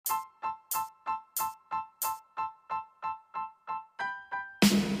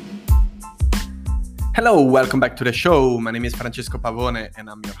Hello, welcome back to the show. My name is Francesco Pavone and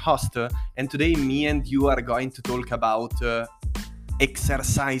I'm your host. And today me and you are going to talk about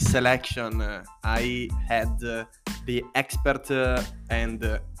exercise selection. I had the expert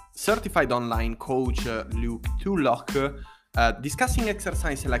and certified online coach Luke Tulloch discussing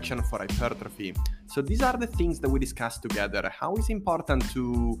exercise selection for hypertrophy. So these are the things that we discussed together. How is important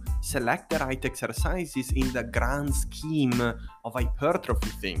to select the right exercises in the grand scheme of hypertrophy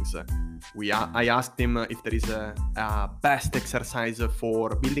things. I asked him if there is a best exercise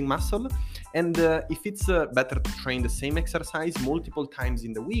for building muscle and if it's better to train the same exercise multiple times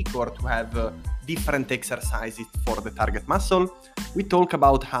in the week or to have different exercises for the target muscle. We talk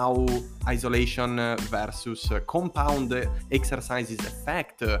about how isolation versus compound exercises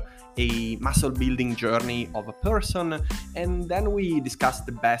affect a muscle building journey of a person, and then we discuss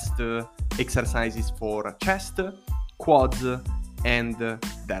the best exercises for chest, quads, and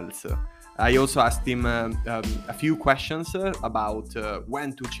delts. I also asked him a few questions about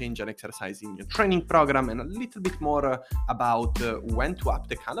when to change an exercise in your training program and a little bit more about when to up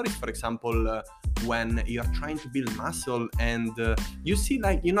the calories. For example, when you're trying to build muscle and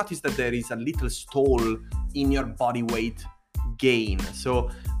you notice that there is a little stall in your body weight gain. So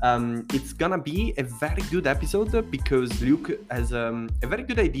it's gonna be a very good episode because Luke has a very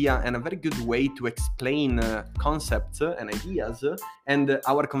good idea and a very good way to explain concepts and ideas, and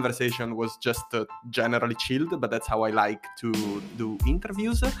our conversation was just generally chilled, but that's how I like to do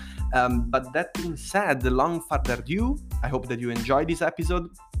interviews. But that being said, long further ado, I hope that you enjoy this episode.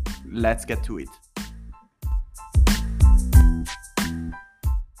 Let's get to it.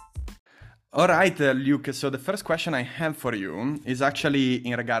 All right, Luke, so the first question I have for you is actually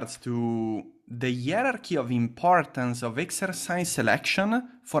in regards to the hierarchy of importance of exercise selection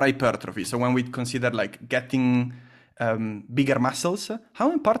for hypertrophy. So when we consider like getting bigger muscles,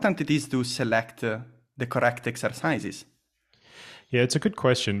 how important it is to select the correct exercises? Yeah, it's a good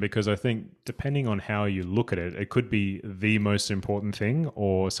question because I think depending on how you look at it, it could be the most important thing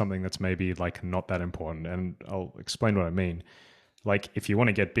or something that's maybe like not that important. And I'll explain what I mean. Like if you want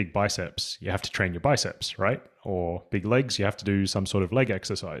to get big biceps, you have to train your biceps, right? Or big legs, you have to do some sort of leg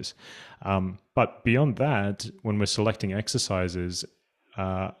exercise. But beyond that, when we're selecting exercises,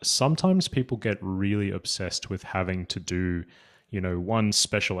 sometimes people get really obsessed with having to do, one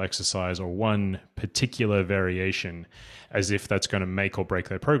special exercise or one particular variation as if that's going to make or break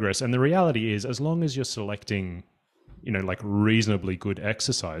their progress. And the reality is, as long as you're selecting like reasonably good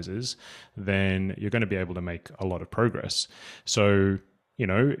exercises, then you're going to be able to make a lot of progress. So,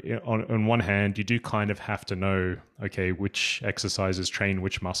 on one hand, you do kind of have to know, okay, which exercises train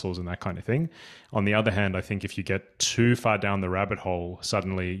which muscles and that kind of thing. On the other hand, I think if you get too far down the rabbit hole,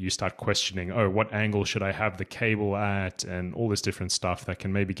 suddenly you start questioning, oh, what angle should I have the cable at? And all this different stuff that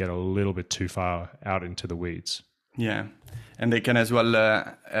can maybe get a little bit too far out into the weeds. Yeah, and they can as well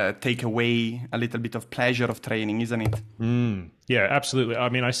take away a little bit of pleasure of training, isn't it? Yeah, absolutely. I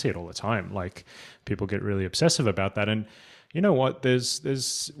mean, I see it all the time. Like people get really obsessive about that. And you know what?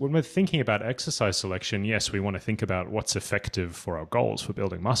 There's when we're thinking about exercise selection, yes, we want to think about what's effective for our goals for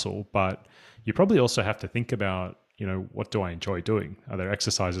building muscle, but you probably also have to think about, what do I enjoy doing? Are there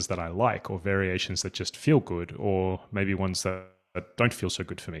exercises that I like or variations that just feel good, or maybe ones that don't feel so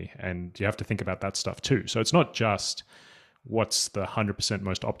good for me? And you have to think about that stuff too. So it's not just what's the 100%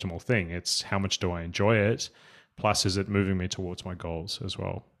 most optimal thing. It's how much do I enjoy it? Plus, is it moving me towards my goals as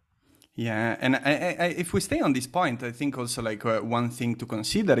well? Yeah, and I, if we stay on this point, I think also like one thing to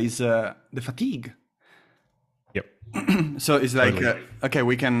consider is the fatigue. Yep. So it's like, Totally. Okay,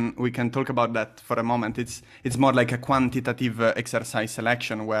 we can talk about that for a moment. It's more like a quantitative exercise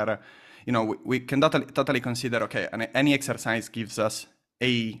selection where we can totally consider, okay, any exercise gives us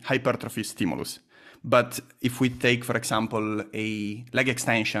a hypertrophy stimulus. But if we take, for example, a leg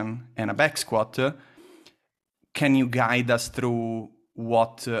extension and a back squat, can you guide us through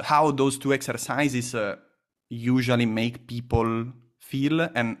how those two exercises usually make people feel,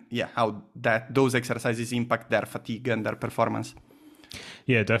 and how those exercises impact their fatigue and their performance?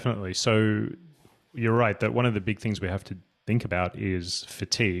 Yeah, definitely. So you're right that one of the big things we have to think about is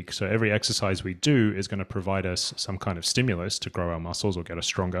fatigue. So every exercise we do is going to provide us some kind of stimulus to grow our muscles or get us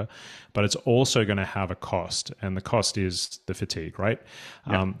stronger, but it's also going to have a cost, and the cost is the fatigue, right?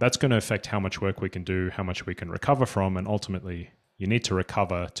 Yeah. That's going to affect how much work we can do, how much we can recover from, and ultimately you need to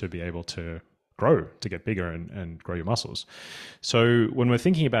recover to be able to grow, to get bigger and grow your muscles. So when we're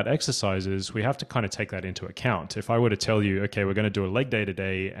thinking about exercises, we have to kind of take that into account. If I were to tell you, okay, we're going to do a leg day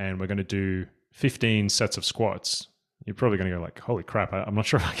today and we're going to do 15 sets of squats, you're probably going to go like, holy crap, I'm not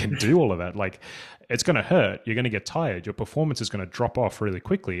sure if I can do all of that. Like, it's going to hurt. You're going to get tired. Your performance is going to drop off really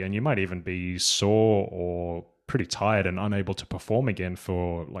quickly. And you might even be sore or pretty tired and unable to perform again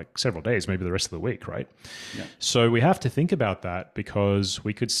for like several days, maybe the rest of the week, right? Yeah. So we have to think about that, because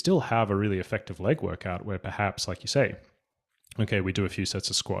we could still have a really effective leg workout where perhaps, like you say, okay, we do a few sets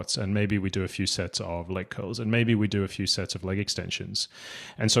of squats, and maybe we do a few sets of leg curls, and maybe we do a few sets of leg extensions.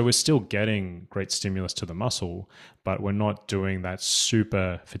 And so we're still getting great stimulus to the muscle, but we're not doing that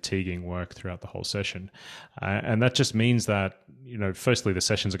super fatiguing work throughout the whole session. And that just means that, you know, firstly, the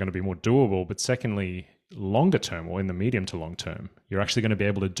sessions are going to be more doable, but secondly, longer term, or in the medium to long term, you're actually going to be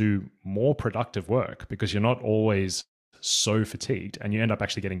able to do more productive work because you're not always so fatigued, and you end up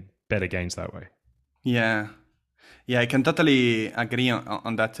actually getting better gains that way. Yeah. Yeah, I can totally agree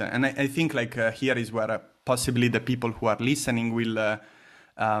on that. And I think like here is where possibly the people who are listening will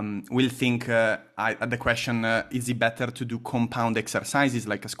think the question, is it better to do compound exercises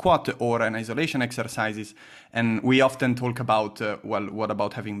like a squat or an isolation exercises? And we often talk about, well, what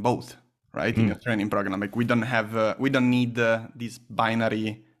about having both, right? In your training program, like we don't need this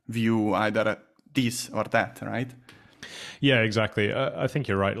binary view, either this or that, right? Yeah, exactly. I think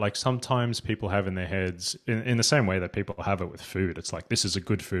you're right. Like sometimes people have in their heads, in the same way that people have it with food, it's like this is a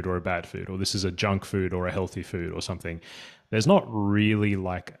good food or a bad food, or this is a junk food or a healthy food or something. There's not really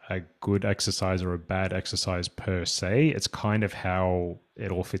like a good exercise or a bad exercise per se. It's kind of how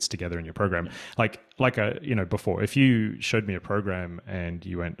it all fits together in your program. Before, if you showed me a program and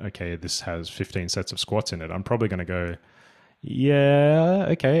you went, okay, this has 15 sets of squats in it, I'm probably going to go, yeah,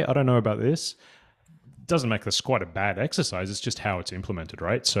 okay, I don't know about this. Doesn't make the squat a bad exercise. It's just how it's implemented,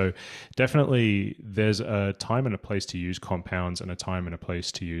 right? So definitely there's a time and a place to use compounds and a time and a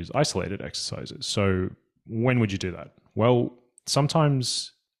place to use isolated exercises. So when would you do that? Well,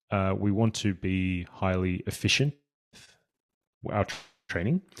 sometimes we want to be highly efficient with our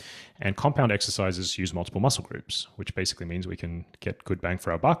training, and compound exercises use multiple muscle groups, which basically means we can get good bang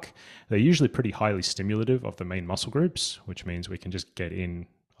for our buck. They're usually pretty highly stimulative of the main muscle groups, which means we can just get in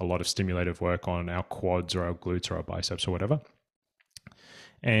a lot of stimulative work on our quads or our glutes or our biceps or whatever.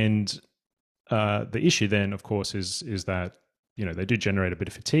 And the issue then, of course, is that, you know, they do generate a bit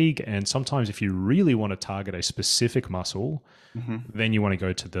of fatigue. And sometimes if you really want to target a specific muscle, then you want to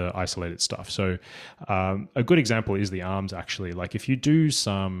go to the isolated stuff. So a good example is the arms, actually. Like if you do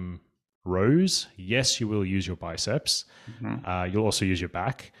some rows, yes, you will use your biceps. You'll also use your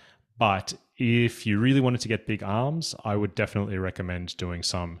back. But if you really wanted to get big arms, I would definitely recommend doing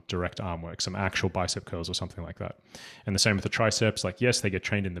some direct arm work, some actual bicep curls or something like that. And the same with the triceps. Like, yes, they get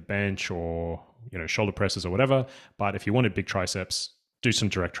trained in the bench or, you know, shoulder presses or whatever. But if you wanted big triceps, do some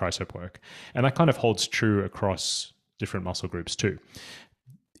direct tricep work. And that kind of holds true across different muscle groups too.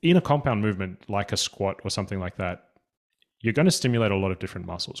 In a compound movement, like a squat or something like that, you're going to stimulate a lot of different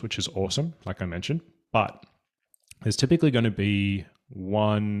muscles, which is awesome, like I mentioned. But there's typically going to be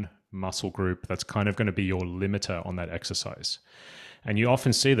one muscle group that's kind of going to be your limiter on that exercise. And you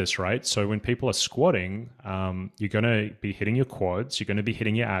often see this, right? So when people are squatting, you're going to be hitting your quads, you're going to be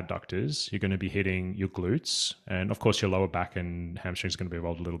hitting your adductors, you're going to be hitting your glutes, and of course your lower back and hamstrings are going to be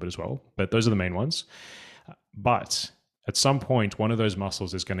involved a little bit as well. But those are the main ones. But at some point, one of those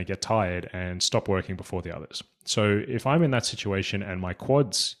muscles is going to get tired and stop working before the others. So if I'm in that situation and my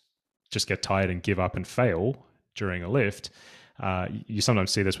quads just get tired and give up and fail during a lift, you sometimes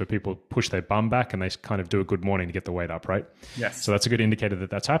see this where people push their bum back and they kind of do a good morning to get the weight up, right? Yes. So that's a good indicator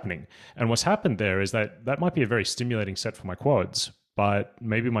that that's happening. And what's happened there is that that might be a very stimulating set for my quads, but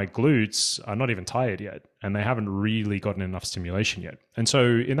maybe my glutes are not even tired yet and they haven't really gotten enough stimulation yet. And so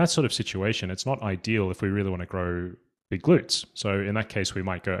in that sort of situation, it's not ideal if we really want to grow big glutes. So in that case, we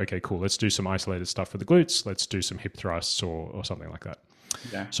might go, okay, cool, let's do some isolated stuff for the glutes. Let's do some hip thrusts or something like that.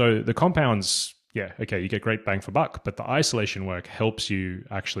 Yeah. So the compounds, yeah, okay, you get great bang for buck, but the isolation work helps you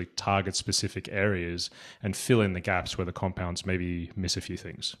actually target specific areas and fill in the gaps where the compounds maybe miss a few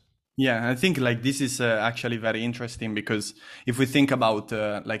things. Yeah, I think like this is actually very interesting, because if we think about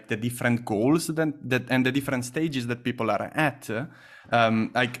like the different goals that and the different stages that people are at,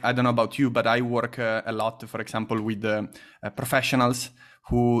 like I don't know about you, but I work a lot, for example, with professionals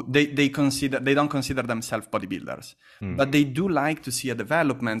who they don't consider themselves bodybuilders, but they do like to see a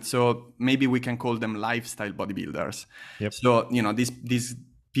development. So maybe we can call them lifestyle bodybuilders. Yep. So, you know, these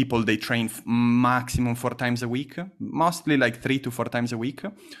people, they train maximum 4 times a week, mostly like 3 to 4 times a week.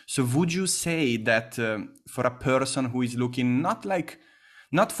 So would you say that for a person who is looking not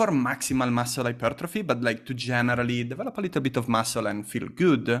for maximal muscle hypertrophy, but like to generally develop a little bit of muscle and feel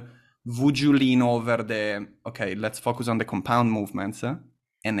good, would you lean over okay, let's focus on the compound movements?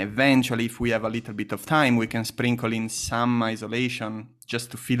 And eventually, if we have a little bit of time, we can sprinkle in some isolation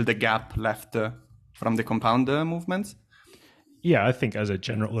just to fill the gap left from the compound movements. Yeah, I think as a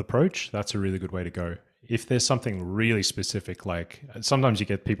general approach, that's a really good way to go. If there's something really specific, like sometimes you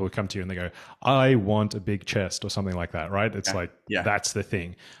get people who come to you and they go, I want a big chest or something like that, right? It's that's the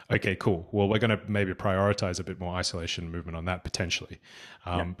thing. Okay, cool. Well, we're going to maybe prioritize a bit more isolation movement on that potentially.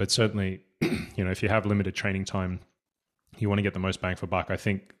 But certainly, if you have limited training time, you want to get the most bang for buck. I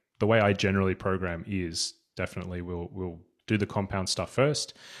think the way I generally program is definitely we'll do the compound stuff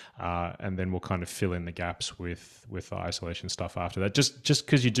first, and then we'll kind of fill in the gaps with the isolation stuff after that. Just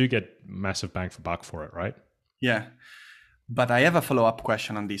because you do get massive bang for buck for it, right? Yeah, but I have a follow-up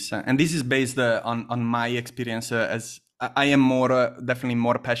question on this, and this is based on my experience as I am definitely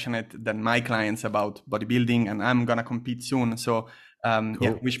more passionate than my clients about bodybuilding, and I'm gonna compete soon. So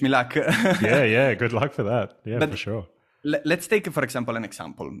cool. Wish me luck. yeah, good luck for that. Yeah, but for sure. Let's take, for example, an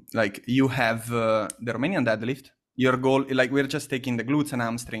example. Like you have the Romanian deadlift. Your goal, like we're just taking the glutes and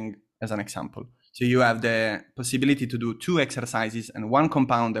hamstring as an example. So you have the possibility to do 2 exercises and 1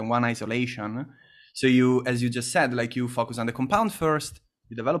 compound and 1 isolation. So you, as you just said, like you focus on the compound first,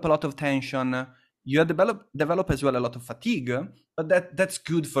 you develop a lot of tension, you develop as well a lot of fatigue, but that's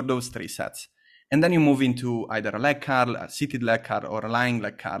good for those 3 sets. And then you move into either a leg curl, a seated leg curl, or a lying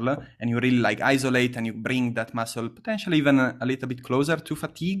leg curl, and you really like isolate and you bring that muscle potentially even a little bit closer to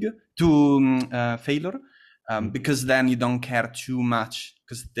fatigue, to failure. Because then you don't care too much,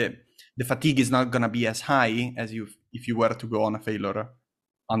 because the fatigue is not going to be as high as if you were to go on a failure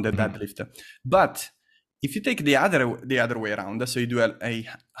on the deadlift. But if you take the other way around, so you do a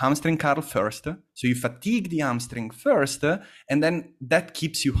hamstring curl first, so you fatigue the hamstring first, and then that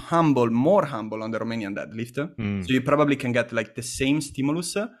keeps you more humble on the Romanian deadlift. So you probably can get like the same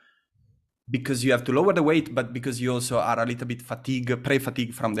stimulus, because you have to lower the weight, but because you also are a little bit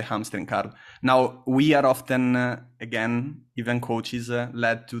pre-fatigue from the hamstring curl. Now, we are often, again, even coaches,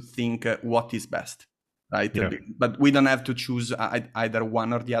 led to think what is best, right? Yeah. But we don't have to choose either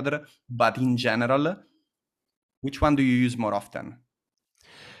one or the other. But in general, which one do you use more often?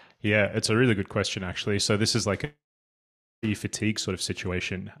 Yeah, it's a really good question, actually. So this is like a fatigue sort of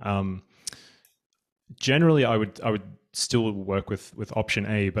situation. Generally, I would still work with option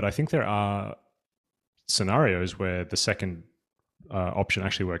A, but I think there are scenarios where the second option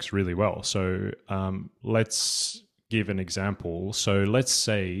actually works really well. So let's give an example. So let's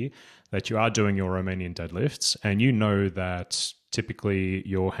say that you are doing your Romanian deadlifts and you know that typically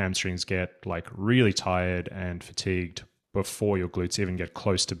your hamstrings get like really tired and fatigued before your glutes even get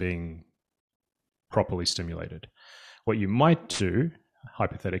close to being properly stimulated. What you might do,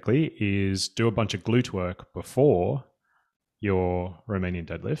 hypothetically, is do a bunch of glute work before your Romanian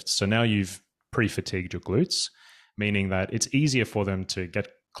deadlifts. So now you've pre-fatigued your glutes, meaning that it's easier for them to get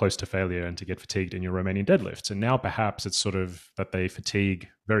close to failure and to get fatigued in your Romanian deadlifts. And now perhaps it's sort of that they fatigue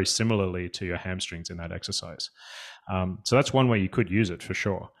very similarly to your hamstrings in that exercise. So that's one way you could use it for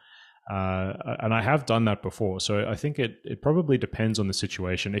sure. And I have done that before. So I think it probably depends on the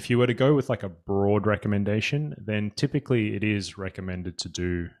situation. If you were to go with like a broad recommendation, then typically it is recommended to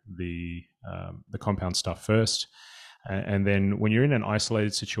do the compound stuff first. And then when you're in an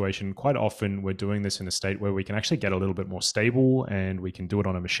isolated situation, quite often we're doing this in a state where we can actually get a little bit more stable and we can do it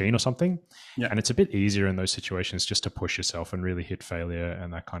on a machine or something. Yeah. And it's a bit easier in those situations just to push yourself and really hit failure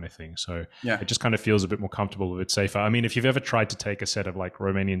and that kind of thing. So it just kind of feels a bit more comfortable, a bit safer. I mean, if you've ever tried to take a set of like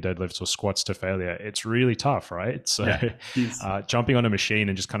Romanian deadlifts or squats to failure, it's really tough, right? So jumping on a machine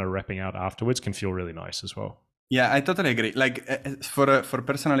and just kind of repping out afterwards can feel really nice as well. Yeah, I totally agree. Like for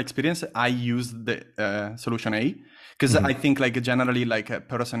personal experience, I use the solution A because I think like generally like a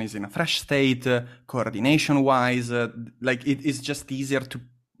person is in a fresh state, coordination wise, like it is just easier to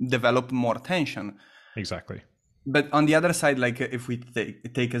develop more tension. Exactly. But on the other side, like if we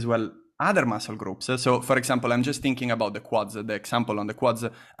take as well other muscle groups. So for example, I'm just thinking about the quads, the example on the quads.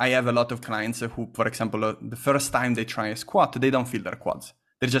 I have a lot of clients who, for example, the first time they try a squat, they don't feel their quads.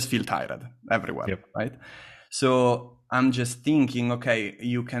 They just feel tired everywhere, right? So I'm just thinking, okay,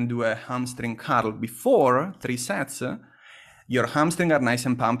 you can do a hamstring curl before 3 sets. Your hamstring are nice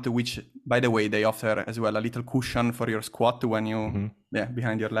and pumped, which, by the way, they offer as well a little cushion for your squat when you,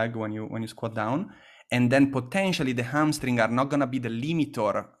 behind your leg when you squat down. And then potentially the hamstring are not gonna be the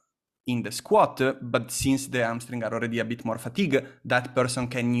limiter in the squat, but since the hamstring are already a bit more fatigued, that person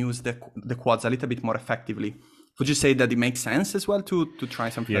can use the quads a little bit more effectively. Would you say that it makes sense as well to try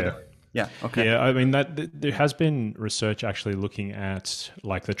something like that? Yeah. Okay. Yeah, I mean there has been research actually looking at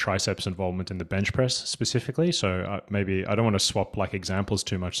like the triceps involvement in the bench press specifically. So maybe I don't want to swap like examples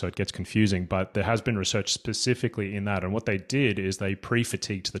too much so it gets confusing, but there has been research specifically in that. And what they did is they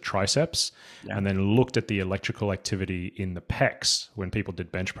pre-fatigued the triceps Yeah. and then looked at the electrical activity in the pecs when people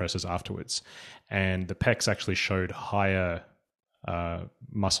did bench presses afterwards. And the pecs actually showed higher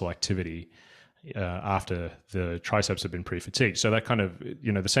muscle activity after the triceps have been pre-fatigued. So that kind of,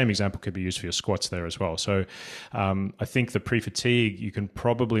 the same example could be used for your squats there as well. So I think the pre-fatigue, you can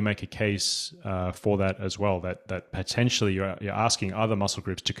probably make a case for that as well, that potentially you're asking other muscle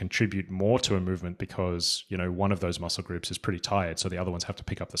groups to contribute more to a movement because, one of those muscle groups is pretty tired. So the other ones have to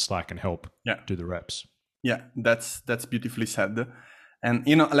pick up the slack and help do the reps. Yeah, that's beautifully said. And,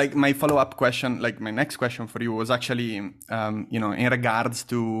 like my follow-up question, like my next question for you was actually, in regards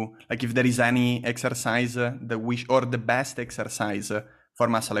to like if there is any exercise or the best exercise for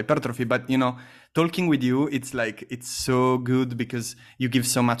muscle hypertrophy. But, talking with you, it's like, it's so good because you give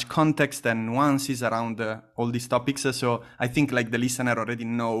so much context and nuances around all these topics. So I think like the listener already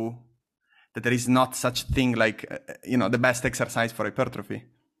know that there is not such thing like, the best exercise for hypertrophy.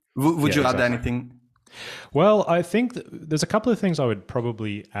 Would you add anything? Well, I think there's a couple of things I would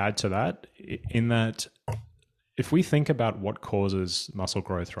probably add to that, in that if we think about what causes muscle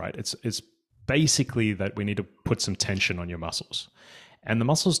growth, right, it's basically that we need to put some tension on your muscles. And the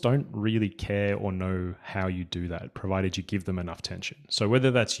muscles don't really care or know how you do that, provided you give them enough tension. So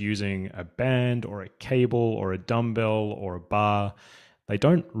whether that's using a band or a cable or a dumbbell or a bar, they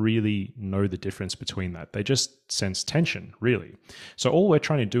don't really know the difference between that. They just sense tension, really. So all we're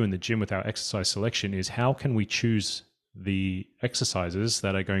trying to do in the gym with our exercise selection is how can we choose the exercises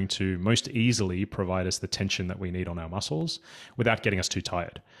that are going to most easily provide us the tension that we need on our muscles without getting us too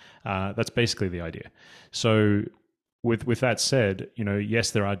tired. That's basically the idea. So with that said,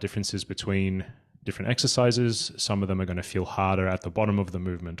 yes, there are differences between different exercises. Some of them are going to feel harder at the bottom of the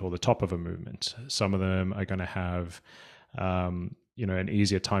movement or the top of a movement. Some of them are going to have an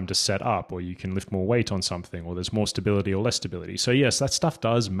easier time to set up, or you can lift more weight on something, or there's more stability or less stability. So yes, that stuff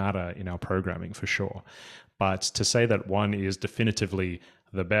does matter in our programming for sure. But to say that one is definitively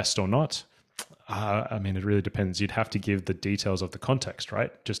the best or not, it really depends. You'd have to give the details of the context,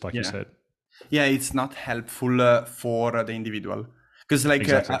 right? Just like you said. Yeah, it's not helpful for the individual. Because like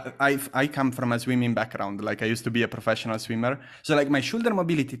exactly. I come from a swimming background, like I used to be a professional swimmer. So like my shoulder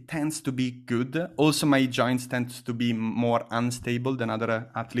mobility tends to be good. Also my joints tend to be more unstable than other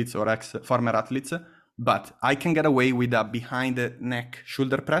athletes or former athletes. But I can get away with a behind the neck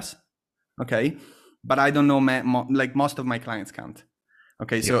shoulder press. Okay. But I don't know, like most of my clients can't.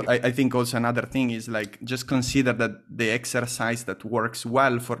 Okay, so yeah. I think also another thing is like just consider that the exercise that works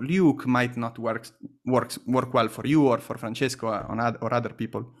well for Luke might not work well for you or for Francesco or other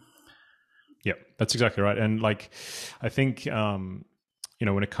people. Yeah, that's exactly right. And like, I think, when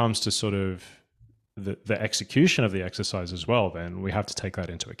it comes to sort of the execution of the exercise as well, then we have to take that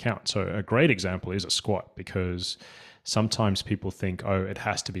into account. So a great example is a squat, because sometimes people think, oh, it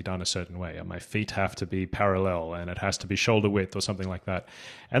has to be done a certain way. My feet have to be parallel and it has to be shoulder width or something like that.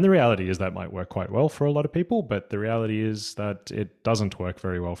 And the reality is that might work quite well for a lot of people, but the reality is that it doesn't work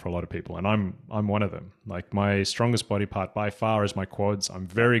very well for a lot of people. And I'm one of them. Like my strongest body part by far is my quads. I'm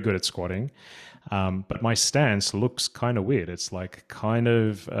very good at squatting. But my stance looks kind of weird. It's like kind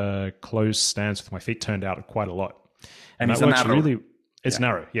of a closed stance with my feet turned out quite a lot. And that works really... It's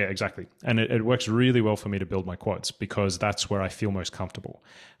narrow. Yeah, exactly. And it works really well for me to build my quads because that's where I feel most comfortable.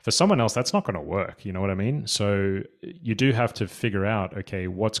 For someone else, that's not going to work. You know what I mean? So you do have to figure out, okay,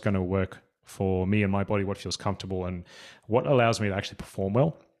 what's going to work for me and my body, what feels comfortable and what allows me to actually perform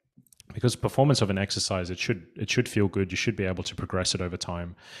well. Because performance of an exercise, it should feel good. You should be able to progress it over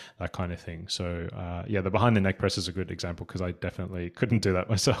time, that kind of thing. So the behind the neck press is a good example because I definitely couldn't do that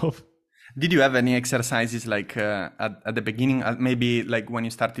myself. Did you have any exercises like at the beginning, maybe like when you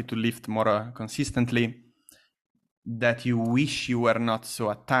started to lift more consistently, that you wish you were not so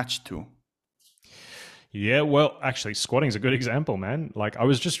attached to? Yeah, well, actually, squatting is a good example, man. Like I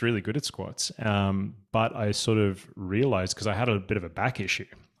was just really good at squats, but I sort of realized because I had a bit of a back issue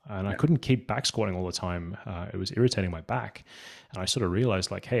and I couldn't keep back squatting all the time. It was irritating my back. And I sort of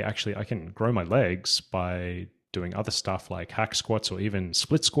realized like, hey, actually, I can grow my legs by doing other stuff like hack squats or even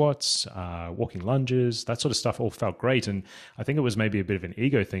split squats, walking lunges, that sort of stuff all felt great. And I think it was maybe a bit of an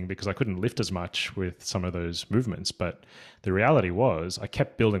ego thing because I couldn't lift as much with some of those movements. But the reality was I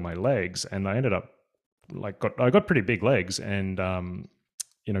kept building my legs and I ended up I got pretty big legs. And,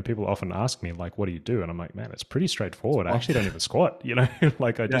 people often ask me like, what do you do? And I'm like, man, it's pretty straightforward. I actually don't even squat,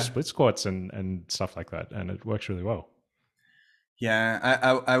 like I do split squats and stuff like that. And it works really well.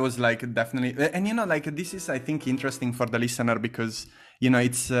 Yeah, I was like definitely, and like this is I think interesting for the listener because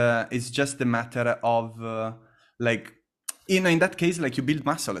it's just a matter of like in that case like you build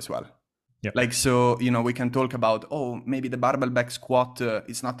muscle as well. Yep. Like, so, we can talk about, maybe the barbell back squat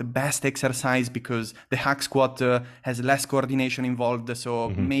is not the best exercise because the hack squat has less coordination involved. So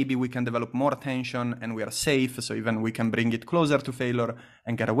maybe we can develop more tension and we are safe. So even we can bring it closer to failure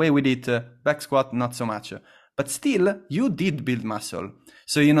and get away with it. Back squat, not so much. But still, you did build muscle.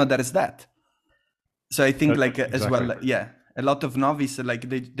 So, there is that. So I think as well, yeah, a lot of novice, like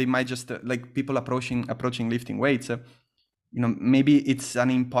they might just like people approaching lifting weights. Maybe it's an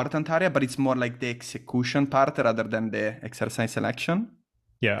important area, but it's more like the execution part rather than the exercise selection.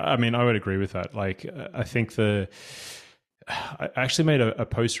 Yeah, I mean, I would agree with that. Like, I think I actually made a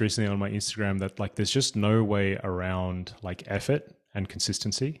post recently on my Instagram that like there's just no way around like effort and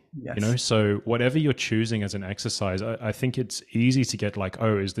consistency. Yes. So whatever you're choosing as an exercise, I think it's easy to get like,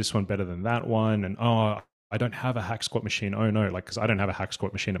 oh, is this one better than that one? And I don't have a hack squat machine. Oh no, like, because I don't have a hack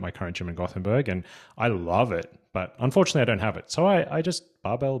squat machine at my current gym in Gothenburg and I love it, but unfortunately I don't have it. So I just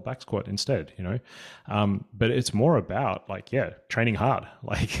barbell back squat instead, but it's more about like, yeah, training hard.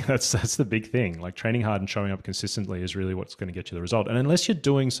 Like that's the big thing. Like training hard and showing up consistently is really what's going to get you the result. And unless you're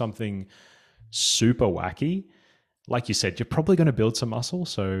doing something super wacky, like you said, you're probably going to build some muscle.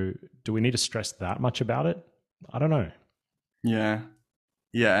 So do we need to stress that much about it? I don't know. Yeah.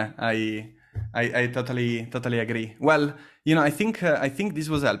 I totally agree. Well, I think this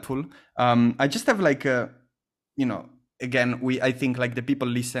was helpful. I just have like again, I think like the people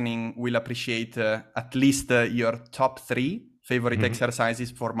listening will appreciate at least your top 3 favorite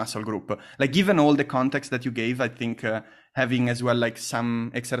exercises for muscle group. Like given all the context that you gave, I think having as well like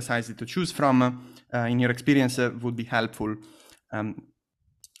some exercises to choose from in your experience would be helpful.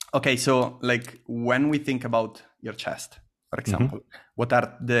 Okay, so like when we think about your chest, for example, what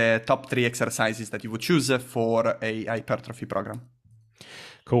are the top 3 exercises that you would choose for a hypertrophy program?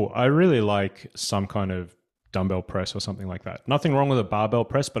 Cool. I really like some kind of dumbbell press or something like that. Nothing wrong with a barbell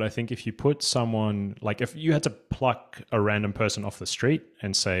press, but I think if you put someone, like if you had to pluck a random person off the street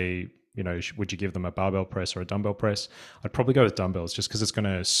and say, would you give them a barbell press or a dumbbell press? I'd probably go with dumbbells just because it's going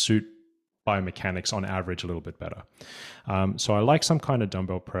to suit biomechanics on average a little bit better. So I like some kind of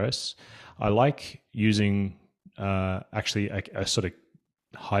dumbbell press. I like using actually a sort of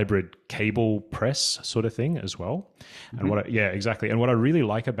hybrid cable press sort of thing as well. And exactly. And what I really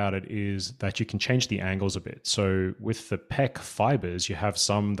like about it is that you can change the angles a bit. So with the pec fibers, you have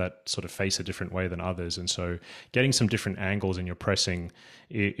some that sort of face a different way than others. And so getting some different angles in your pressing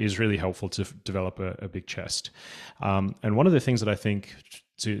is really helpful to develop a big chest. And one of the things that I think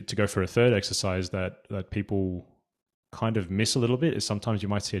to go for a third exercise that people kind of miss a little bit is sometimes you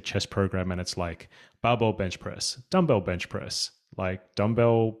might see a chest program and it's like barbell bench press, dumbbell bench press, like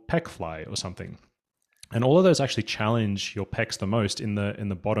dumbbell pec fly or something. And all of those actually challenge your pecs the most in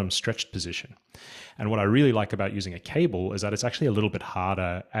the bottom stretched position. And what I really like about using a cable is that it's actually a little bit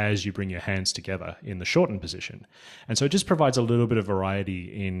harder as you bring your hands together in the shortened position. And so it just provides a little bit of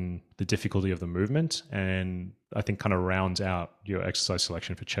variety in the difficulty of the movement. And I think kind of rounds out your exercise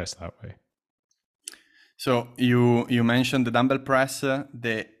selection for chest that way. So you mentioned the dumbbell press,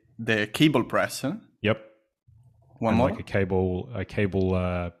 the cable press. Yep. One more? Like a cable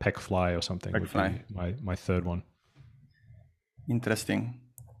pec fly or something would be my third one. Interesting.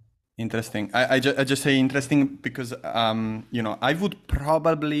 I just say interesting because I would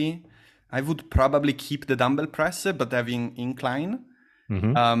probably keep the dumbbell press but having incline.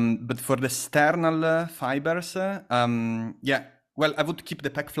 But for the sternal fibers, well, I would keep the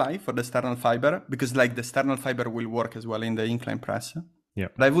pec fly for the sternal fiber because like the sternal fiber will work as well in the incline press. Yeah,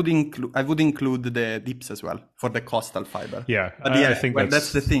 but I would include the dips as well for the costal fiber. Yeah, but I think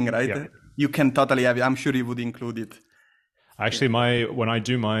that's the thing, right? Yeah. You can totally have it. I'm sure you would include it. Actually, when I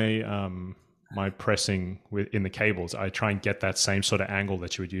do my pressing in the cables, I try and get that same sort of angle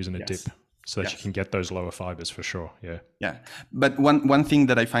that you would use in a dip, so that you can get those lower fibers for sure. Yeah. But one thing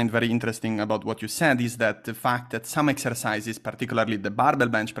that I find very interesting about what you said is that the fact that some exercises, particularly the barbell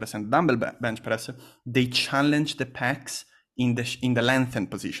bench press and dumbbell bench press, they challenge the pecs in the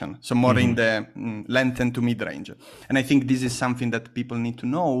lengthened position, so more in the lengthened to mid range. And I think this is something that people need to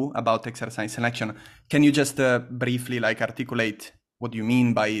know about exercise selection. Can you just briefly like articulate what you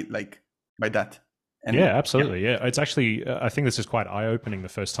mean by that? And Yeah, absolutely. Yeah, it's actually, I think this is quite eye-opening the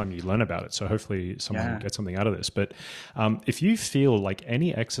first time you learn about it. So hopefully someone will get something out of this. But if you feel like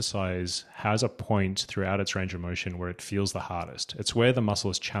any exercise has a point throughout its range of motion where it feels the hardest, it's where the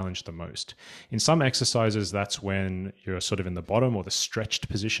muscle is challenged the most. In some exercises, that's when you're sort of in the bottom or the stretched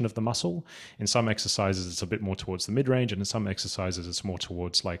position of the muscle. In some exercises, it's a bit more towards the mid-range. And in some exercises, it's more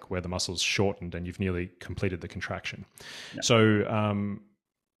towards like where the muscle's shortened and you've nearly completed the contraction. Yeah. So,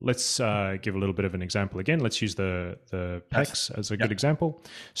 let's give a little bit of an example again. Let's use the pecs as a good example.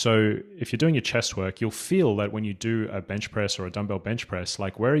 So if you're doing your chest work, you'll feel that when you do a bench press or a dumbbell bench press,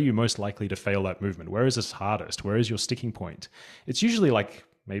 like where are you most likely to fail that movement? Where is this hardest? Where is your sticking point? It's usually like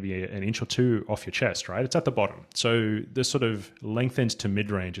maybe an inch or two off your chest, right? It's at the bottom. So the sort of lengthened to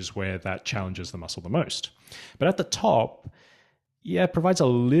mid-range is where that challenges the muscle the most. But at the top, yeah, it provides a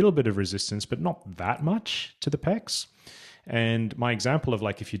little bit of resistance, but not that much to the pecs. And my example of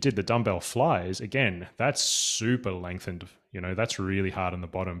like if you did the dumbbell flies, again, that's super lengthened, that's really hard on the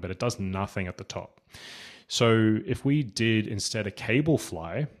bottom, but it does nothing at the top. So if we did instead a cable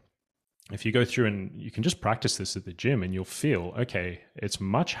fly, if you go through and you can just practice this at the gym and you'll feel, okay, it's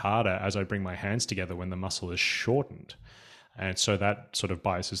much harder as I bring my hands together when the muscle is shortened. And so that sort of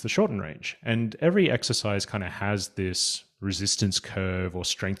biases the shorten range. And every exercise kind of has this resistance curve or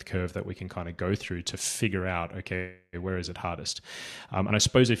strength curve that we can kind of go through to figure out, okay, where is it hardest? And I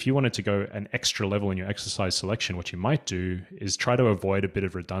suppose if you wanted to go an extra level in your exercise selection, what you might do is try to avoid a bit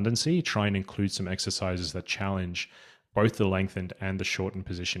of redundancy, try and include some exercises that challenge both the lengthened and the shortened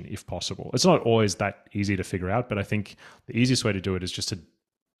position if possible. It's not always that easy to figure out, but I think the easiest way to do it is just to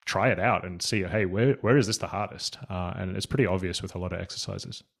try it out and see, hey, where is this the hardest? And it's pretty obvious with a lot of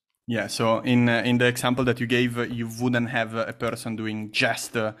exercises. Yeah, so in the example that you gave, you wouldn't have a person doing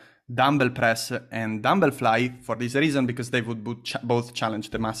just dumbbell press and dumbbell fly for this reason, because they would both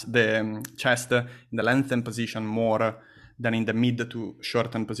challenge the chest in the lengthened position more than in the mid to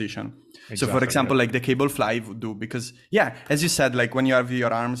shortened position. Exactly, so for example, like the cable fly would do, because as you said, like when you have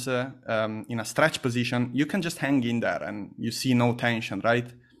your arms in a stretch position, you can just hang in there and you see no tension,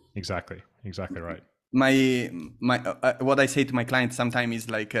 right? Exactly right. My what I say to my clients sometimes is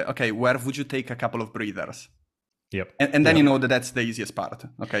like, okay, where would you take a couple of breathers? Yep. And then you know that's the easiest part.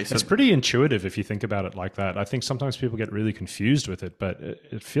 Okay, so it's pretty intuitive if you think about it like that. I think sometimes people get really confused with it, but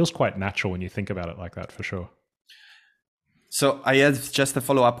it feels quite natural when you think about it like that, for sure. So I have just a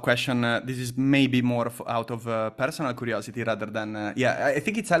follow-up question. This is maybe more out of personal curiosity rather than... I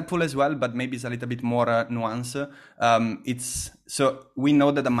think it's helpful as well, but maybe it's a little bit more nuance. So we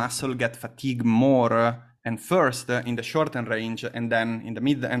know that the muscle get fatigued more and first in the shortened range and then in the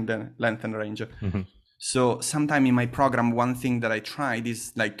mid and the lengthened range. Mm-hmm. So sometime in my program, one thing that I tried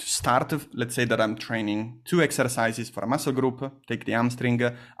is like to start, let's say that I'm training 2 exercises for a muscle group, take the hamstring.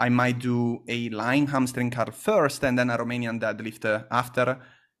 I might do a lying hamstring curl first and then a Romanian deadlift after,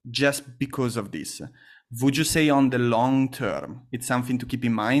 just because of this. Would you say on the long term, it's something to keep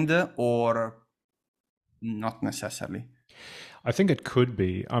in mind or not necessarily? I think it could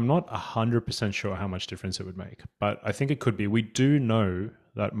be. I'm not 100% sure how much difference it would make, but I think it could be. We do know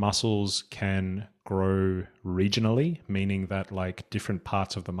that muscles can grow regionally, meaning that like different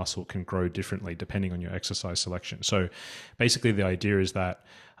parts of the muscle can grow differently depending on your exercise selection. So basically the idea is that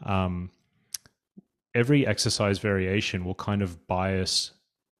every exercise variation will kind of bias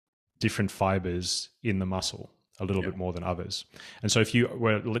different fibers in the muscle a little bit more than others. And so if you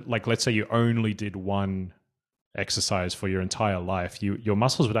were like, let's say you only did one exercise for your entire life, your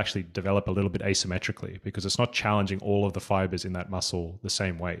muscles would actually develop a little bit asymmetrically because it's not challenging all of the fibers in that muscle the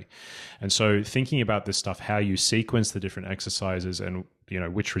same way. And so thinking about this stuff, how you sequence the different exercises and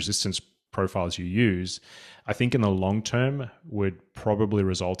which resistance profiles you use, I think in the long term would probably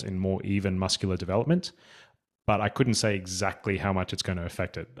result in more even muscular development, but I couldn't say exactly how much it's going to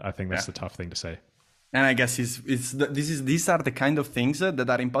affect it. I think that's the tough thing to say. And I guess these are the kind of things that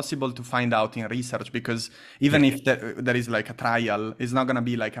are impossible to find out in research, because even if there is like a trial, it's not going to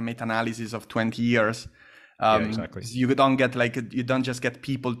be like a meta-analysis of 20 years. Exactly. You don't just get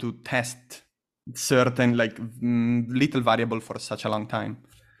people to test certain like little variable for such a long time.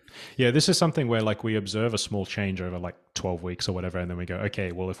 Yeah, this is something where like we observe a small change over like 12 weeks or whatever, and then we go,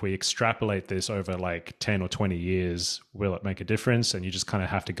 okay, well, if we extrapolate this over like 10 or 20 years, will it make a difference? And you just kind of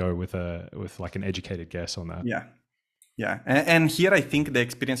have to go with like an educated guess on that. Yeah. And here I think the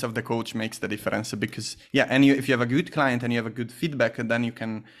experience of the coach makes the difference, because if you have a good client and you have a good feedback, then you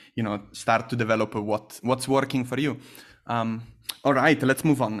can, start to develop what's working for you. All right, let's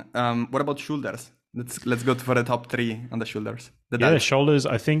move on. What about shoulders? Let's go for the top three on the shoulders. The Yeah, delts. shoulders.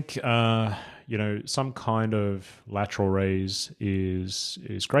 I think some kind of lateral raise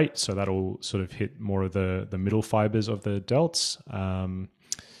is great. So that'll sort of hit more of the middle fibers of the delts.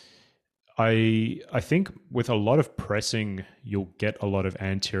 I think with a lot of pressing, you'll get a lot of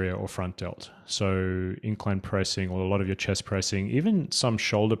anterior or front delt. So incline pressing or a lot of your chest pressing, even some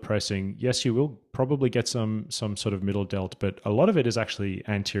shoulder pressing. Yes, you will probably get some sort of middle delt, but a lot of it is actually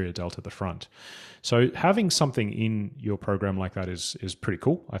anterior delt at the front. So having something in your program like that is pretty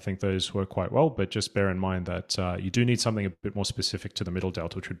cool. I think those work quite well, but just bear in mind that you do need something a bit more specific to the middle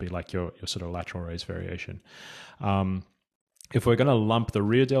delt, which would be like your sort of lateral raise variation. If we're going to lump the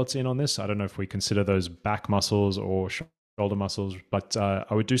rear delts in on this, I don't know if we consider those back muscles or shoulder muscles, but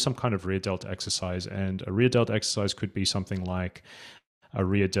I would do some kind of rear delt exercise. And a rear delt exercise could be something like a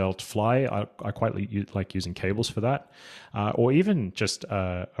rear delt fly. I quite like using cables for that. Or even just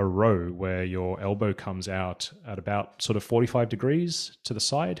a row where your elbow comes out at about sort of 45 degrees to the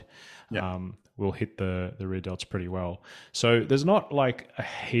side. Yeah. Will hit the rear delts pretty well. So there's not like a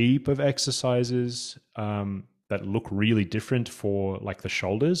heap of exercises that look really different for like the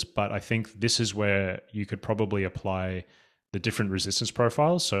shoulders, but I think this is where you could probably apply the different resistance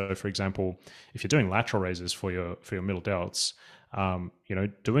profiles. So for example, if you're doing lateral raises for your middle delts,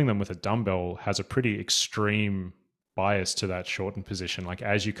 doing them with a dumbbell has a pretty extreme bias to that shortened position. Like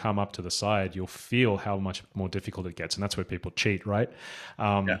as you come up to the side, you'll feel how much more difficult it gets. And that's where people cheat, right?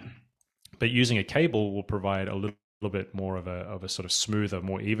 Yeah. But using a cable will provide a little bit more of a sort of smoother,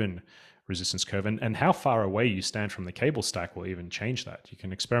 more even resistance curve. And how far away you stand from the cable stack will even change that. You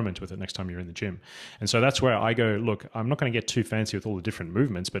can experiment with it next time you're in the gym. And so that's where I go, look, I'm not going to get too fancy with all the different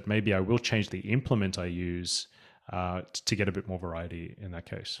movements, but maybe I will change the implement I use to get a bit more variety in that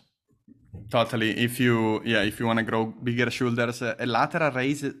case. Totally. If you want to grow bigger shoulders, a lateral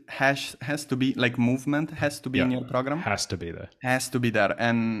raise has to be like movement has to be in your program. Has to be there. Has to be there.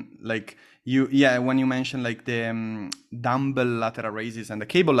 And like when you mention like the dumbbell lateral raises and the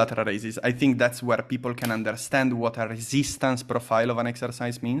cable lateral raises, I think that's where people can understand what a resistance profile of an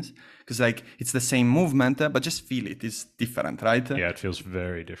exercise means. Because like it's the same movement, but just feel it is different, right? Yeah, it feels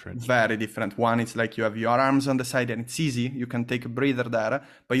very different. Very different. One, it's like you have your arms on the side and it's easy. You can take a breather there,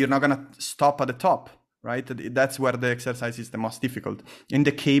 but you're not going to stop at the top, right? That's where the exercise is the most difficult. In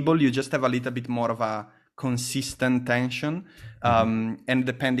the cable, you just have a little bit more of a consistent tension. And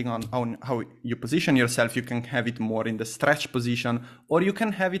depending on how you position yourself, you can have it more in the stretch position, or you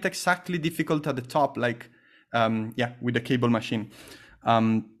can have it exactly difficult at the top, like, with the cable machine.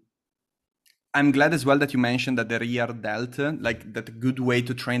 I'm glad as well that you mentioned that the rear delt, like that a good way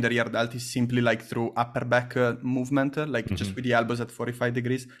to train the rear delt is simply like through upper back movement, just with the elbows at 45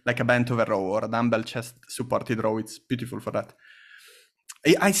 degrees, like a bent over row or a dumbbell chest supported row. It's beautiful for that.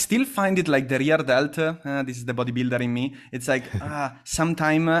 I still find it like the rear delt, this is the bodybuilder in me. It's like,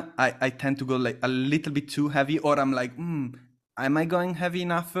 sometimes I tend to go like a little bit too heavy, or I'm like, am I going heavy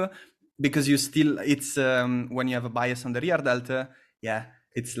enough? Because it's when you have a bias on the rear delt,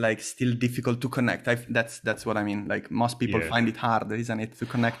 it's like still difficult to connect. That's what I mean. Like most people find it hard, isn't it, to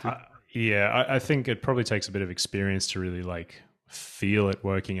connect with? I think it probably takes a bit of experience to really like feel it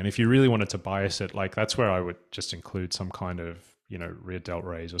working. And if you really wanted to bias it, like that's where I would just include some kind of, rear delt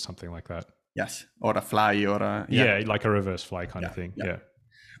raise or something like that. Yes, or a fly or a... like a reverse fly kind of thing. Yeah.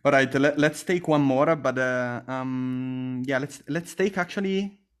 All right, let's take one more, but let's take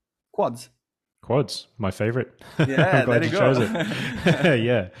actually quads. Quads, my favorite. Yeah, I'm glad there you chose go. it.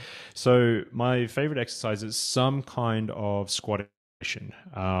 Yeah. So my favorite exercise is some kind of squat.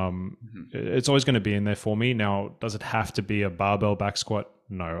 It's always going to be in there for me. Now, does it have to be a barbell back squat?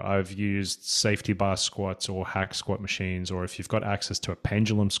 No. I've used safety bar squats or hack squat machines, or if you've got access to a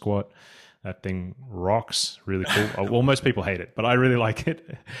pendulum squat, that thing rocks. Really cool. Well, most people hate it, but I really like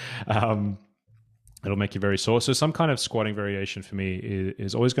it. It'll make you very sore. So some kind of squatting variation for me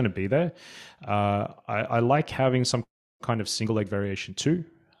is always going to be there. I like having some kind of single leg variation too,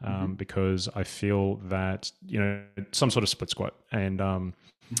 because I feel that, some sort of split squat. And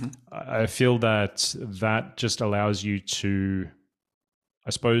I feel that just allows you to, I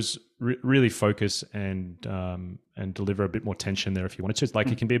suppose, really focus and deliver a bit more tension there if you wanted to.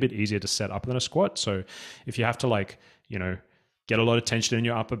 Like it can be a bit easier to set up than a squat. So if you have to get a lot of tension in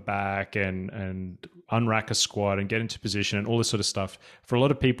your upper back and unrack a squat and get into position and all this sort of stuff. For a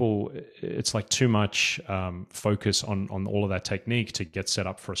lot of people, it's like too much focus on all of that technique to get set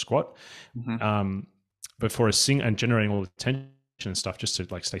up for a squat. But for and generating all the tension and stuff just to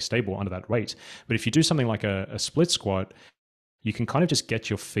like stay stable under that weight. But if you do something like a split squat, you can kind of just get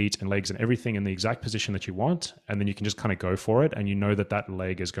your feet and legs and everything in the exact position that you want, and then you can just kind of go for it, and you know that that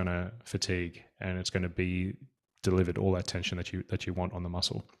leg is going to fatigue and it's going to be delivered all that tension that you want on the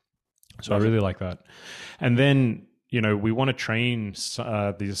muscle. So I really like that. And then, you know, we want to train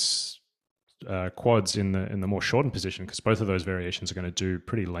these quads in the more shortened position, because both of those variations are going to do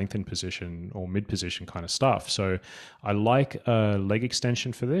pretty lengthened position or mid position kind of stuff. So I like a leg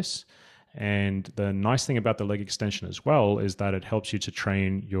extension for this. And the nice thing about the leg extension as well is that it helps you to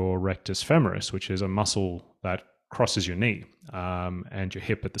train your rectus femoris, which is a muscle that crosses your knee and your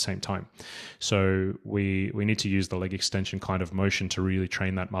hip at the same time. So we need to use the leg extension kind of motion to really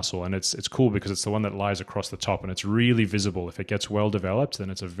train that muscle. And it's cool because it's the one that lies across the top, and it's really visible. If it gets well developed, then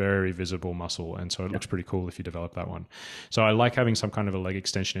it's a very visible muscle. And so it looks pretty cool if you develop that one. So I like having some kind of a leg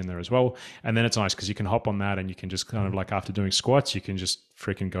extension in there as well. And then it's nice because you can hop on that and you can just kind of like, after doing squats, you can just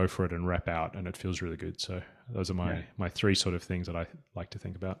freaking go for it and rep out, and it feels really good. So those are my three sort of things that I like to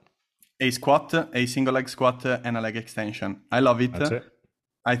think about. A squat, a single leg squat, and a leg extension. I love it. That's it.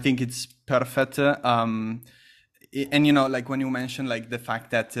 I think it's perfect. And you know, like when you mentioned like the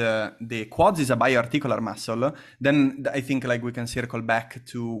fact that the quads is a biarticular muscle, then I think like we can circle back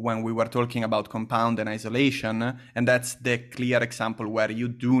to when we were talking about compound and isolation, and that's the clear example where you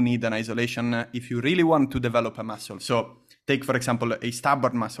do need an isolation if you really want to develop a muscle. So take, for example, a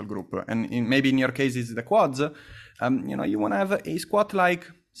stubborn muscle group, and maybe in your case it's the quads. You know, you want to have a squat like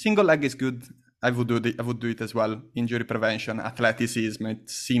single leg is good. I would do it as well. Injury prevention, athleticism,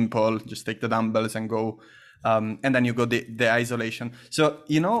 it's simple. Just take the dumbbells and go. And then you go the isolation. So,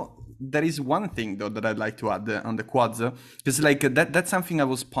 you know, there is one thing though that I'd like to add on the quads, because like that's something I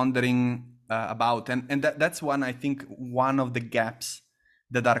was pondering about. And that's I think one of the gaps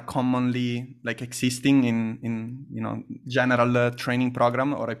that are commonly like existing in you know, general training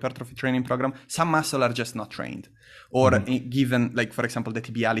program or hypertrophy training program. Some muscle are just not trained, or given, like for example the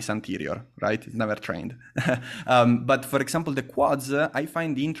tibialis anterior, right? It's never trained. But for example the quads, I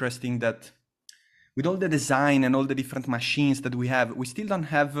find interesting that with all the design and all the different machines that we have, we still don't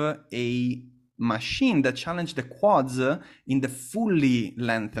have a machine that challenge the quads in the fully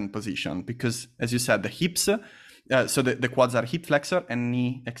lengthened position, because as you said, the hips. So the quads are hip flexor and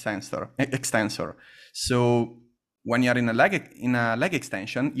knee extensor. So when you're in a leg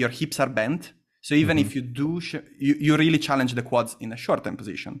extension, your hips are bent. So even if you do, you really challenge the quads in a shortened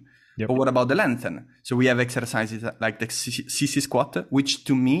position. Yep. But what about the lengthen? So we have exercises like the sissy squat, which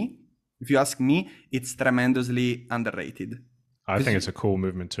to me, if you ask me, it's tremendously underrated. I think it's a cool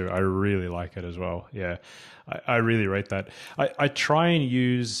movement too. I really like it as well. Yeah, I really rate that. I try and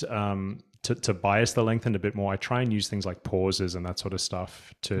use... To bias the lengthen a bit more, I try and use things like pauses and that sort of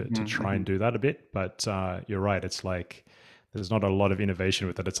stuff to try and do that a bit. But you're right. It's like there's not a lot of innovation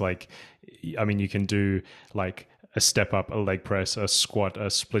with it. It's like, I mean, you can do like a step up, a leg press, a squat,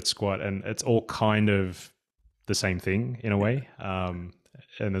 a split squat, and it's all kind of the same thing in a way. And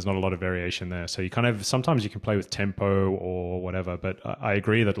there's not a lot of variation there. So you kind of, sometimes you can play with tempo or whatever, but I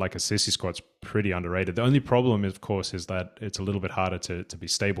agree that like a sissy squat's pretty underrated. The only problem, of course, is that it's a little bit harder to be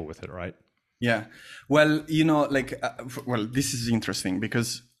stable with it, right? Yeah. Well, you know, like, well, this is interesting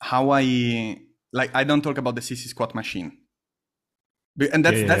because I don't talk about the sissy squat machine. And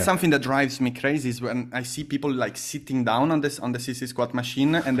that's something that drives me crazy is when I see people like sitting down on the sissy squat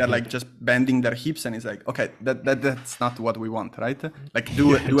machine and they're like just bending their hips, and it's like, okay, that's not what we want, right? Like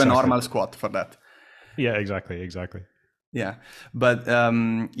do a normal squat for that. Yeah, exactly. Yeah. But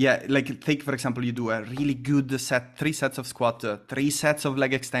like take, for example, you do a really good set, 3 sets of squat, 3 sets of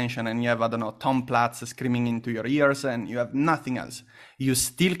leg extension, and you have, I don't know, Tom Platz screaming into your ears and you have nothing else. You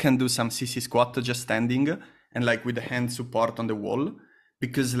still can do some sissy squat just standing and like with the hand support on the wall,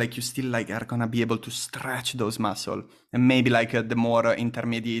 because like you still like are gonna be able to stretch those muscles, and maybe like the more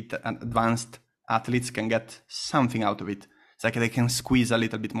intermediate and advanced athletes can get something out of it. It's like they can squeeze a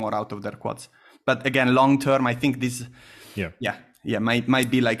little bit more out of their quads. But again, long term, I think this, might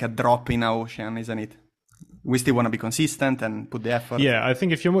be like a drop in our ocean, isn't it? We still want to be consistent and put the effort. Yeah, I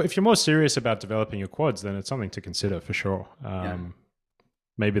think if you're more serious about developing your quads, then it's something to consider for sure.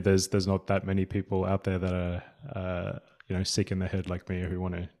 Maybe there's not that many people out there that are sick in the head like me who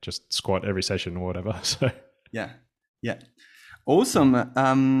want to just squat every session or whatever. So yeah, awesome.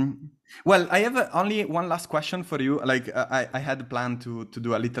 Well, I have only one last question for you. Like I had planned to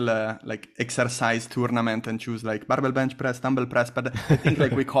do a little like exercise tournament and choose like barbell bench press, dumbbell press, but I think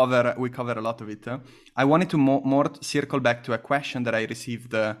like we cover a lot of it. I wanted to more circle back to a question that I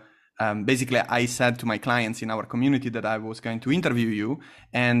received. Basically, I said to my clients in our community that I was going to interview you,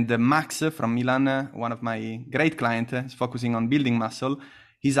 and Max from Milan, one of my great clients, is focusing on building muscle.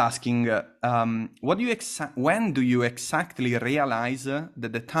 He's asking, when do you exactly realize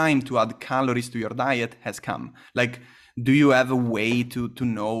that the time to add calories to your diet has come? Like, do you have a way to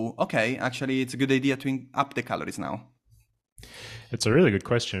know, okay, actually it's a good idea to up the calories now? It's a really good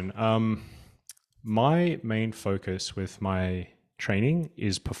question. My main focus with my training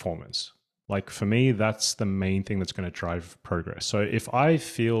is performance. Like for me, that's the main thing that's going to drive progress. So if I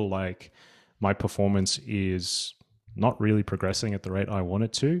feel like my performance is not really progressing at the rate I want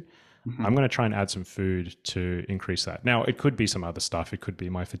it to, I'm going to try and add some food to increase that. Now, it could be some other stuff. It could be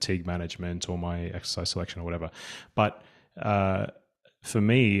my fatigue management or my exercise selection or whatever. But for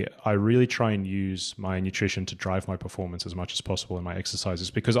me, I really try and use my nutrition to drive my performance as much as possible in my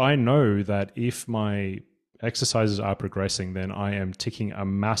exercises, because I know that if my exercises are progressing, then I am ticking a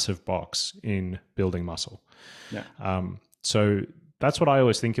massive box in building muscle. Yeah. So that's what I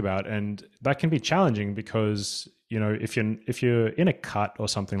always think about, and that can be challenging because, you know, if you're in a cut or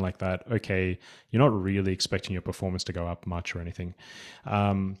something like that, okay, you're not really expecting your performance to go up much or anything.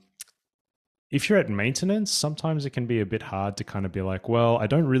 If you're at maintenance, sometimes it can be a bit hard to kind of be like, well, I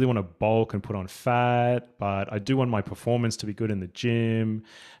don't really want to bulk and put on fat, but I do want my performance to be good in the gym.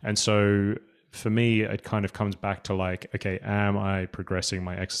 And so for me, it kind of comes back to like, okay, am I progressing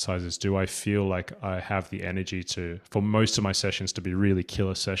my exercises? Do I feel like I have the energy for most of my sessions to be really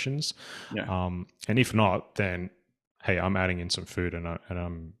killer sessions? Yeah. And if not, then, hey, I'm adding in some food and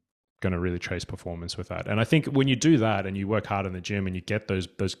I'm going to really trace performance with that. And I think when you do that and you work hard in the gym and you get those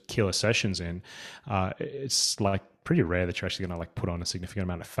killer sessions in, it's like pretty rare that you're actually going to like put on a significant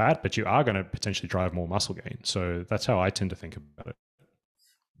amount of fat, but you are going to potentially drive more muscle gain. So that's how I tend to think about it.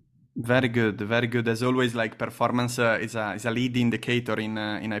 Very good, very good. As always, like performance is a lead indicator in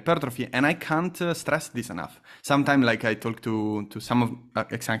hypertrophy, and I can't stress this enough. Sometimes, like I talk to some of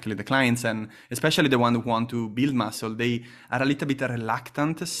exactly the clients, and especially the one who want to build muscle, they are a little bit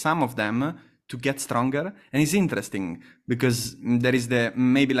reluctant. Some of them to get stronger, and it's interesting because there is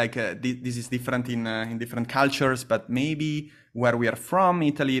maybe like this is different in different cultures, but maybe where we are from,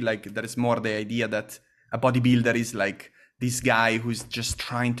 Italy, like there is more the idea that a bodybuilder is like this guy who's just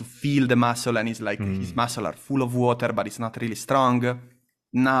trying to feel the muscle, and he's like, his muscle are full of water, but it's not really strong.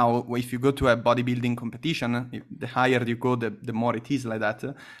 Now, if you go to a bodybuilding competition, the higher you go, the more it is like that.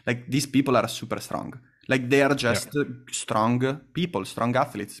 Like these people are super strong. Like they are just strong people, strong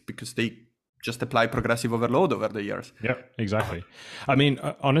athletes, because they just apply progressive overload over the years. Yeah, exactly. I mean,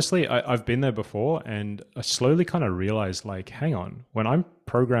 honestly, I've been there before, and I slowly kind of realized like, hang on, when I'm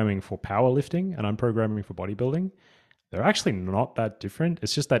programming for powerlifting and I'm programming for bodybuilding, they're actually not that different.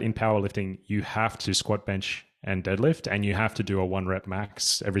 It's just that in powerlifting, you have to squat, bench, and deadlift, and you have to do a 1 rep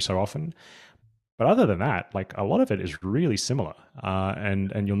max every so often. But other than that, like a lot of it is really similar.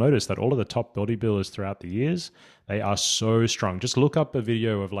 And you'll notice that all of the top bodybuilders throughout the years, they are so strong. Just look up a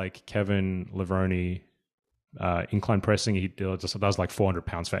video of like Kevin Levrone incline pressing. He does like 400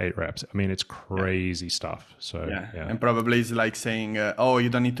 pounds for 8 reps. I mean, it's crazy stuff. So yeah. And probably it's like saying, oh, you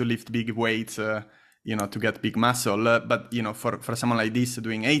don't need to lift big weights, to get big muscle. But, for someone like this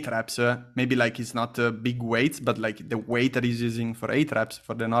doing 8 reps, maybe like it's not big weights, but like the weight that he's using for 8 reps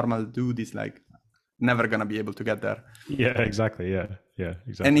for the normal dude is like never going to be able to get there. Yeah, exactly. Yeah,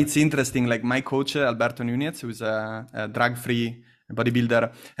 exactly. And it's interesting, like my coach, Alberto Nunez, who's a drug-free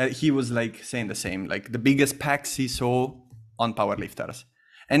bodybuilder, he was like saying the same, like the biggest packs he saw on powerlifters.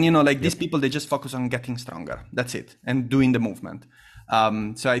 And, these people, they just focus on getting stronger. That's it. And doing the movement.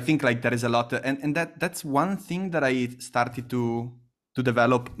 So I think like there is a lot, and that's one thing that I started to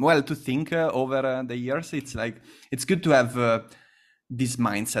develop, to think over the years. It's like, it's good to have this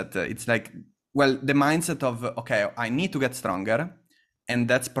mindset. It's like, the mindset of, okay, I need to get stronger. And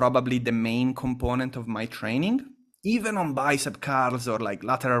that's probably the main component of my training, even on bicep curls or like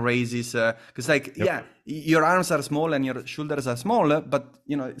lateral raises. Because your arms are small and your shoulders are small, but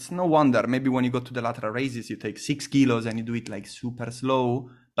it's no wonder. Maybe when you go to the lateral raises, you take 6 kilos and you do it like super slow,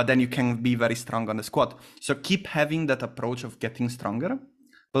 but then you can be very strong on the squat. So keep having that approach of getting stronger,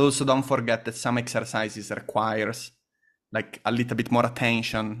 but also don't forget that some exercises requires like a little bit more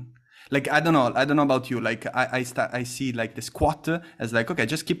attention. Like, I don't know about you. Like I see like the squat as like, okay,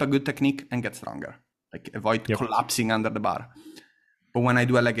 just keep a good technique and get stronger. Like avoid collapsing under the bar. But when I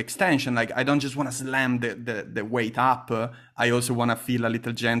do a leg extension, like I don't just want to slam the weight up. I also want to feel a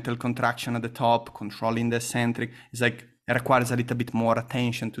little gentle contraction at the top, controlling the eccentric. It's like it requires a little bit more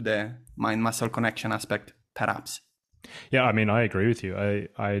attention to the mind-muscle connection aspect, perhaps. Yeah, I mean, I agree with you.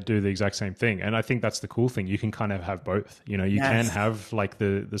 I do the exact same thing. And I think that's the cool thing. You can kind of have both. You can have like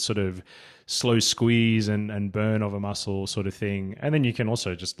the sort of slow squeeze and burn of a muscle sort of thing. And then you can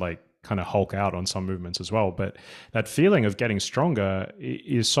also just like kind of hulk out on some movements as well. But that feeling of getting stronger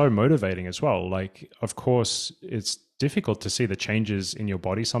is so motivating as well. Like, of course, it's difficult to see the changes in your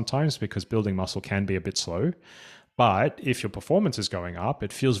body sometimes because building muscle can be a bit slow. But if your performance is going up,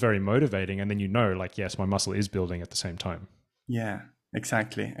 it feels very motivating. And then you know, like, yes, my muscle is building at the same time. Yeah,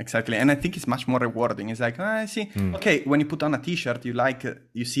 exactly. And I think it's much more rewarding. It's like, I see. Okay, when you put on a t-shirt,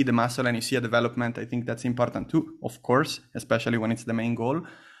 you see the muscle and you see a development. I think that's important too, of course, especially when it's the main goal.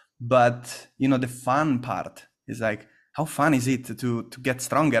 But, the fun part is like, how fun is it to get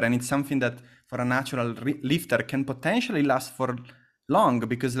stronger? And it's something that for a natural lifter can potentially last for long,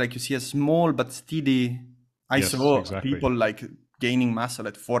 because like you see a small but steady, I saw people like gaining muscle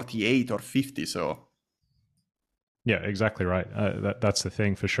at 48 or 50. So yeah, exactly right. That's the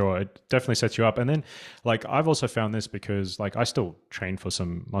thing for sure. It definitely sets you up. And then like I've also found this because like I still train for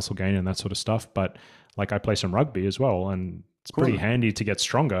some muscle gain and that sort of stuff, but like I play some rugby as well, and it's pretty handy to get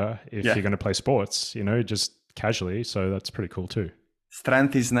stronger if you're going to play sports, just casually. So that's pretty cool too.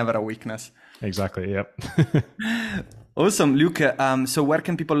 Strength is never a weakness. Exactly. Yep. Awesome, Luke. So where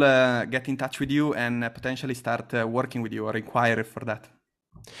can people get in touch with you and potentially start working with you or inquire for that?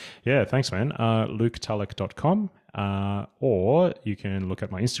 Yeah, thanks, man. LukeTulloch.com. Or you can look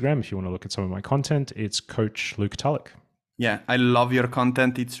at my Instagram if you want to look at some of my content. It's Coach Luke Tulloch. Yeah, I love your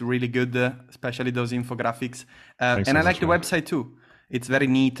content. It's really good, especially those infographics. And I like the website too. It's very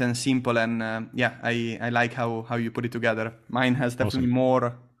neat and simple. And I like how you put it together. Mine has definitely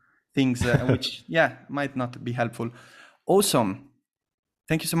more things which, might not be helpful. Awesome.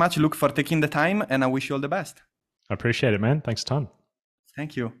 Thank you so much, Luke, for taking the time. And I wish you all the best. I appreciate it, man. Thanks a ton.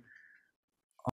 Thank you.